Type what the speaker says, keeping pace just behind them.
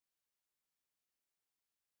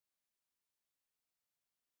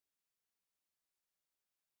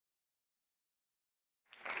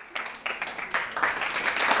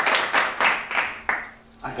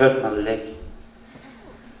hurt my leg.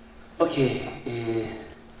 Okay,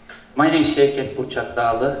 my name is Burçak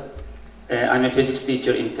Dağlı. I'm a physics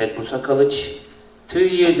teacher in BursaKoleji. 2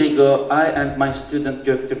 years ago, I and my student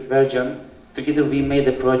Göktürk Bercan, together we made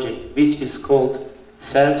a project which is called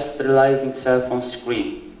Self-Sterilizing Cell Phone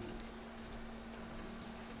Screen.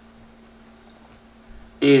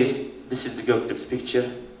 This is the Göktürk's picture.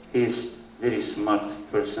 He is a very smart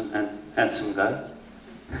person and handsome guy.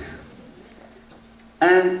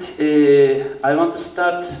 And I want to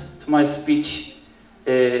start my speech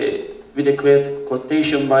with a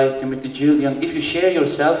quotation by Timothy Julian. If you share your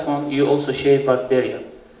cell phone, you also share bacteria.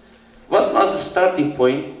 What was the starting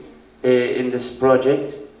point in this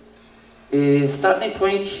project? Starting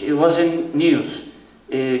point was in news.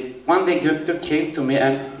 One day Göktürk came to me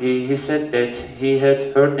and he said that he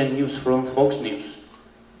had heard the news from Fox News.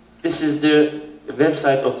 This is the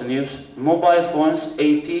website of the news. Mobile phones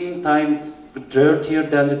 18 times dirtier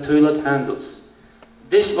than the toilet handles.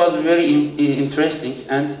 This was very interesting,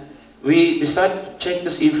 and we decided to check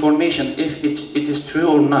this information if it is true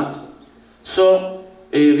or not. So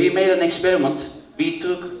we made an experiment. We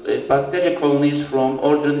took bacteria colonies from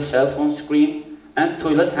ordinary cell phone screen and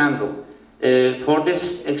toilet handle. For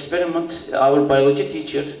this experiment, our biology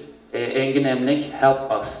teacher, Engin Emlek,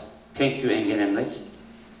 helped us. Thank you, Engin Emlek.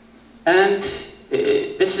 And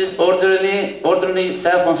this is ordinary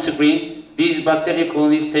cell phone screen. These bacteria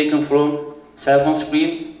colonies taken from cell phone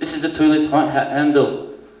screen. This is the toilet handle.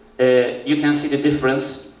 You can see the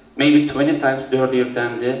difference, maybe 20 times dirtier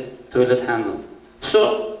than the toilet handle.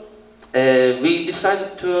 So we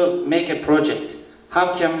decided to make a project.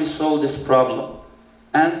 How can we solve this problem?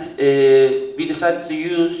 And we decided to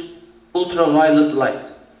use ultraviolet light.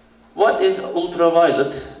 What is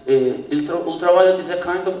ultraviolet? Ultraviolet is a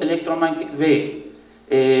kind of electromagnetic wave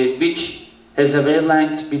which has a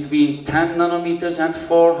wavelength between 10 nanometers and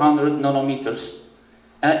 400 nanometers.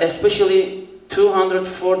 Especially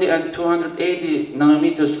 240 and 280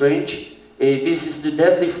 nanometers range. This is the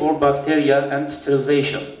deadly for bacteria and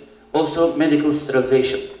sterilization, also medical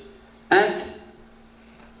sterilization. And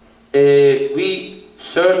we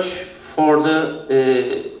search for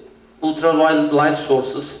the ultraviolet light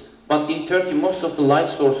sources, but in Turkey most of the light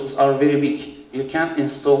sources are very big. You can't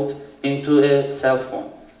install it into a cell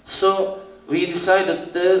phone. So we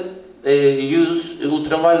decided to use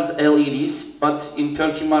ultraviolet LEDs, but in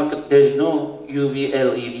Turkey market there is no UV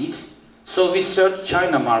LEDs. So we searched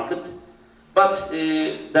China market, but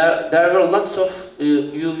there were lots of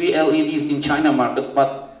UV LEDs in China market,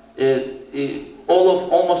 but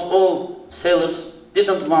almost all sellers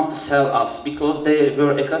didn't want to sell us because they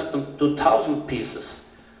were accustomed to 1,000 pieces.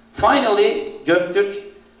 Finally,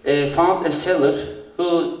 Göktürk found a seller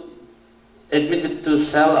who admitted to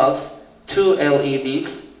sell us 2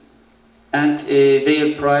 LEDs, and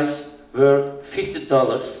their price were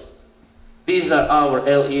 $50. These are our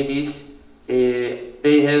LEDs.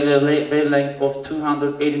 They have a wavelength of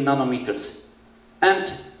 280 nanometers. And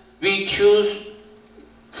we choose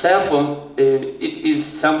cell phone. It is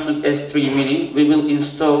Samsung S3 Mini. We will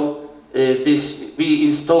install we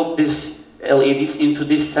installed this LEDs into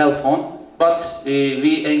this cell phone, but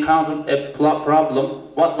we encountered a problem.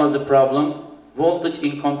 What was the problem? Voltage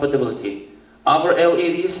incompatibility. Our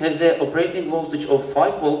LEDs has an operating voltage of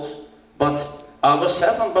 5 volts, but our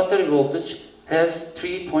cell phone battery voltage has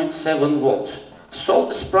 3.7 volts. To solve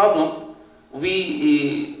this problem,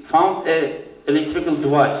 we found an electrical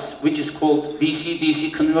device which is called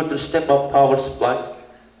DC-DC converter step-up power supply.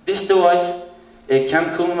 This device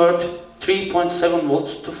can convert 3.7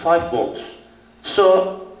 volts to 5 volts.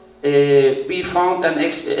 So we found an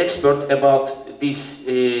expert about these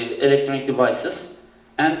electronic devices,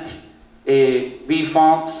 and we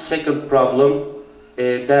found second problem.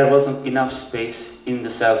 There wasn't enough space in the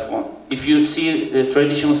cell phone. If you see the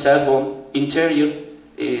traditional cell phone interior,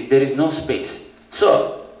 there is no space.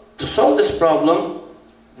 So to solve this problem,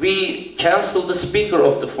 we canceled the speaker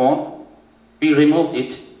of the phone, we removed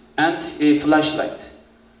it, and a flashlight.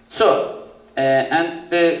 So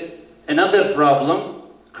another problem,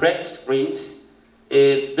 cracked screens.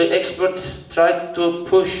 The expert tried to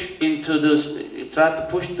push the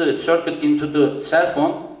circuit into the cell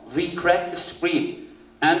phone. We cracked the screen,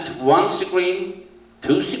 and 1 screen,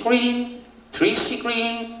 2 screen, 3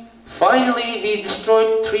 screen. Finally, we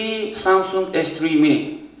destroyed 3 Samsung S3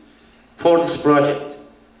 Mini for this project,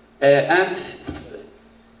 and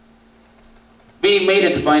we made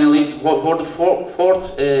it finally. For the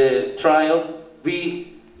fourth trial,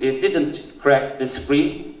 we didn't crack the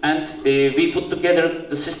screen, and we put together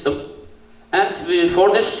the system. And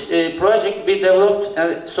for this project, we developed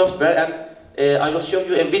a software, and I will show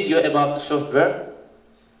you a video about the software.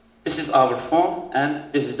 This is our phone,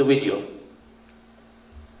 and this is the video.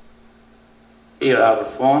 Here our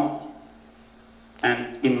phone,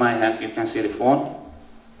 and in my hand you can see the phone.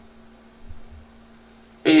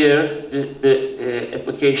 Here the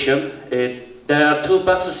application. There are two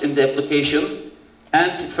boxes in the application,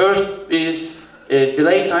 and first is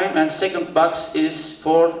delay time, and second box is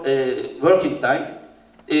for working time.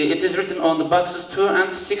 It is written on the boxes 2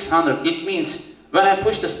 and 600. It means when I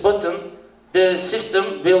push this button, the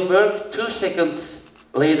system will work 2 seconds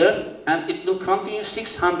later, and it will continue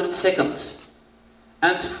 600 seconds.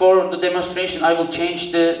 And for the demonstration, I will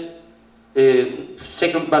change the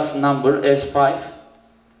second box number as 5,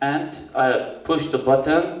 and I push the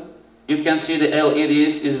button. You can see the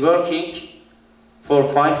LEDs is working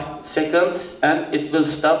for 5 seconds, and it will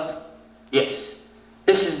stop. Yes,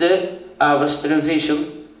 this is our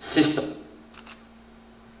sterilization system.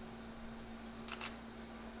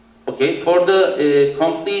 Okay, for the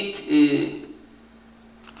complete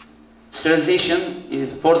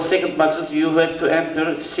sterilization, for the second boxes, you have to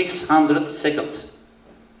enter 600 seconds.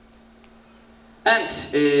 And,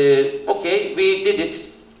 okay, we did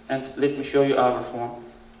it. And let me show you our phone.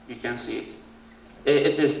 You can see it.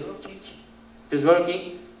 It is working. It is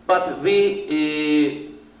working. But we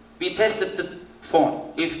tested the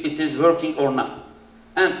phone, if it is working or not.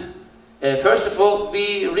 And first of all,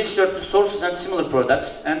 we researched the sources and similar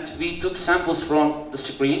products, and we took samples from the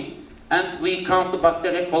screen. And we count the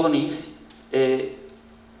bacteria colonies.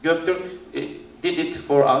 Göktürk did it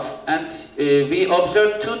for us, and we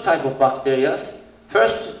observed 2 types of bacteria.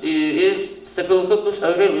 First is Staphylococcus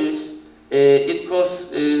aureus. It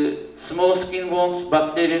causes small skin wounds,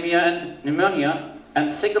 bacteremia, and pneumonia.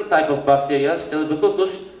 And second type of bacteria, Staphylococcus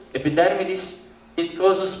epidermidis. It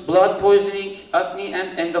causes blood poisoning, acne,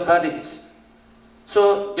 and endocarditis.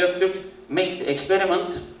 So Göktürk made the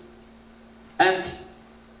experiment, and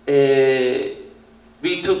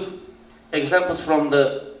we took examples from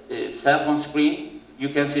the cell phone screen. You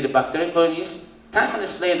can see the bacteria colonies. 10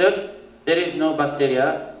 minutes later, there is no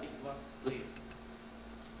bacteria. It was clear.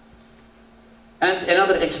 And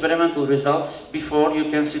another experimental results. Before, you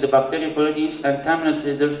can see the bacteria colonies, and 10 minutes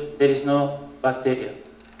later, there is no bacteria.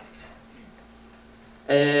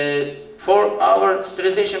 For our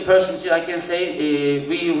sterilization percentage, I can say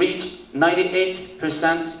we reached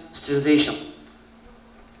 98% sterilization.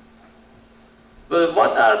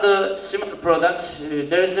 What are the similar products?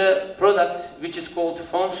 There is a product which is called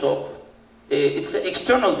phone soap. It's an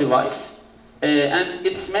external device, and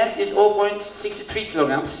its mass is 0.63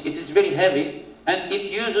 kilograms. It is very heavy, and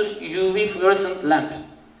it uses UV fluorescent lamp.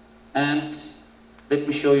 And let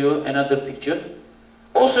me show you another picture.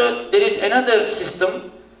 Also, there is another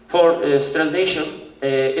system for sterilization.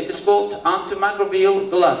 It is called antimicrobial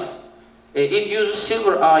glass. It uses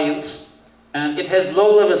silver ions, and it has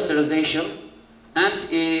low-level sterilization. And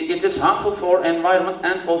it is harmful for environment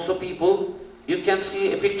and also people. You can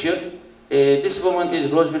see a picture. This woman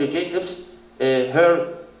is Rosemary Jacobs.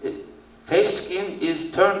 Her face skin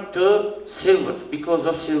is turned to silver because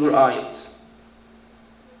of silver ions.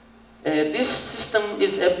 This system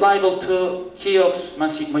is applicable to kiosk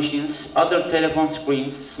machines, other telephone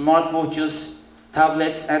screens, smartwatches,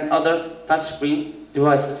 tablets, and other touchscreen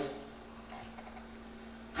devices.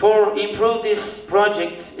 For improve this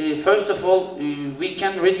project, first of all, we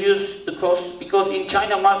can reduce the cost, because in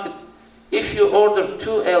China market, if you order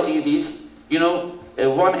 2 LEDs, you know,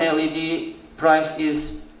 one LED price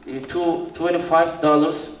is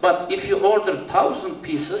 $25, but if you order 1,000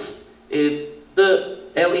 pieces, the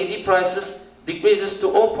LED prices decreases to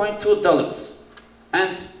 $0.2.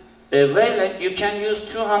 And wavelength, you can use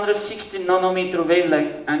 260 nanometer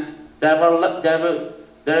wavelength, and there are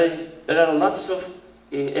lots of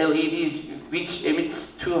LEDs which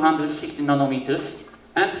emits 260 nanometers.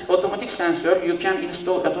 And automatic sensor, you can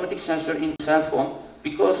install automatic sensor in cell phone,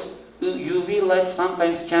 because UV light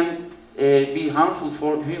sometimes can be harmful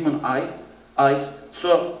for human eyes.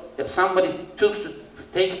 So if somebody takes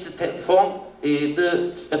the phone,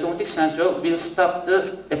 the automatic sensor will stop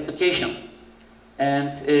the application.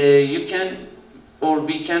 And you can, or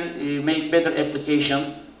we can make better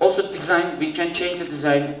application. Also design, we can change the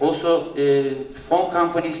design. Also phone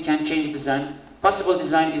companies can change design. Possible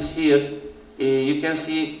design is here. You can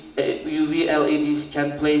see UV LEDs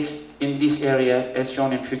can place in this area as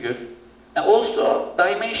shown in figure. And also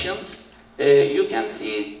dimensions, you can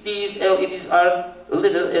see these LEDs are a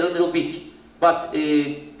little big. But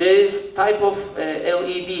there is type of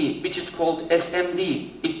LED which is called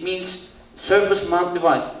SMD. It means surface mount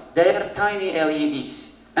device. They are tiny LEDs,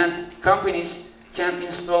 and companies can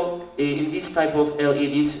install in this type of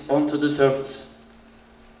LEDs onto the surface.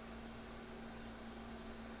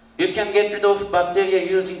 You can get rid of bacteria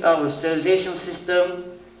using our sterilization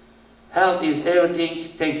system. Health is everything.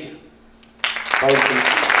 Thank you.